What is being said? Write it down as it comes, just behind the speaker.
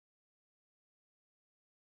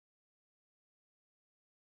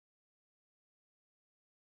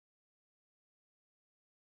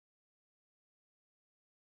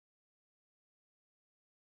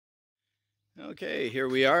Okay, here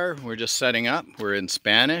we are. We're just setting up. We're in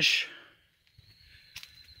Spanish.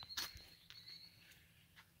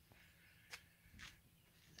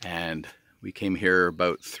 And we came here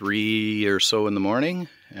about 3 or so in the morning.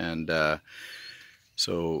 And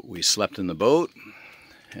so we slept in the boat.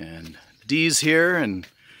 And Dee's here. And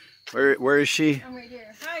where is she? I'm right here.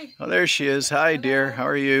 Hi. Oh, there she is. Hi, Hello. dear. How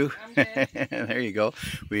are you? I'm good. There you go.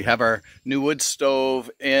 We have our new wood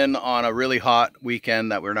stove in on a really hot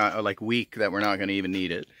weekend that we're not, or like week that we're not going to even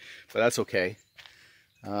need it. But that's okay.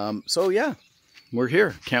 So yeah, we're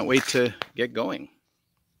here. Can't wait to get going.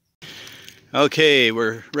 Okay,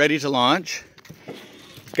 we're ready to launch.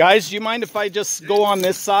 Guys, do you mind if I just go on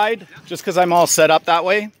this side? Just because I'm all set up that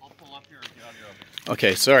way? I'll pull up here and get on your...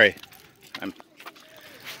 Okay, sorry.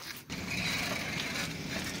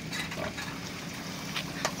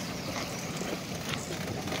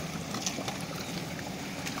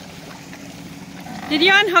 Did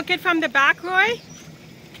you unhook it from the back, Roy?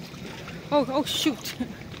 Oh shoot.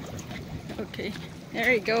 Okay,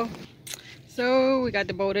 there you go. So we got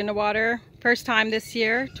the boat in the water. First time this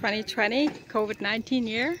year, 2020, COVID-19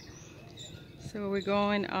 year. So we're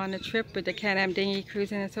going on a trip with the Can-Am Dinghy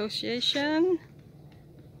Cruising Association.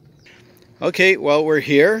 Okay, well, we're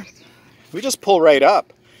here. We just pull right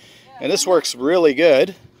up. And this works really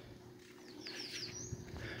good.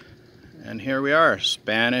 And here we are,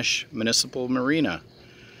 Spanish Municipal Marina.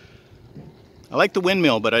 I like the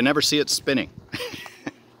windmill, but I never see it spinning.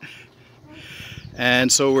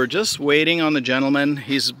 And so we're just waiting on the gentleman.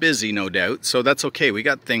 He's busy, no doubt, so that's okay. We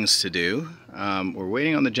got things to do. We're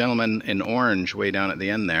waiting on the gentleman in orange way down at the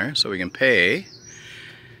end there so we can pay,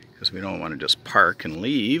 because we don't want to just park and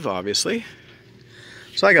leave, obviously.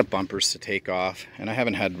 So I got bumpers to take off, and I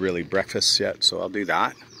haven't had really breakfast yet, so I'll do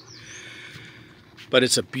that. But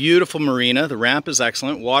it's a beautiful marina. The ramp is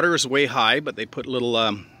excellent. Water is way high, but they put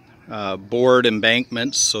little board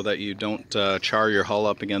embankments so that you don't char your hull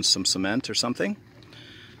up against some cement or something.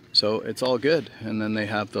 So it's all good. And then they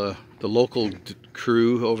have the local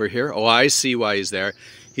crew over here. Oh, I see why he's there.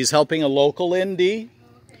 He's helping a local in, Dee,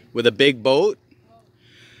 with a big boat.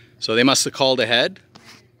 So they must have called ahead.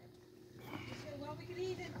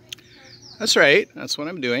 That's right. That's what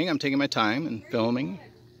I'm doing. I'm taking my time and filming.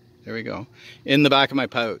 There we go. In the back of my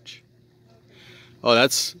pouch. Oh,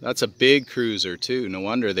 that's a big cruiser too. No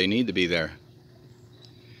wonder they need to be there.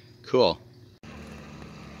 Cool.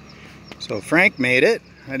 So Frank made it.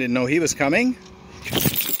 I didn't know he was coming.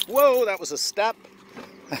 Whoa, that was a step.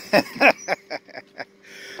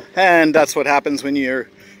 And that's what happens when you're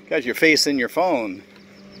got your face in your phone.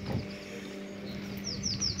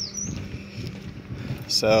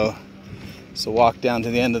 So walk down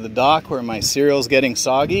to the end of the dock where my cereal's getting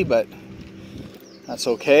soggy, but that's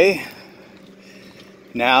okay.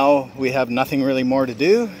 Now we have nothing really more to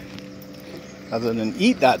do other than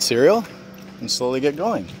eat that cereal and slowly get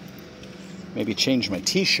going. Maybe change my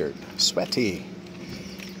t-shirt. Sweaty.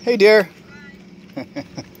 Hey dear. Did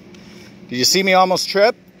you see me almost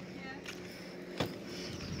trip? Yeah.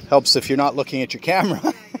 Helps if you're not looking at your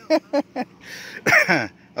camera.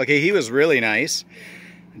 Okay, he was really nice.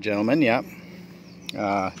 Gentleman, yeah.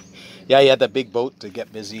 Yeah, he had that big boat to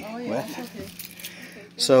get busy with. Okay.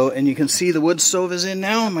 So, and you can see the wood stove is in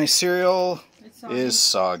now. My cereal is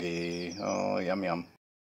soggy. Oh, yum, yum.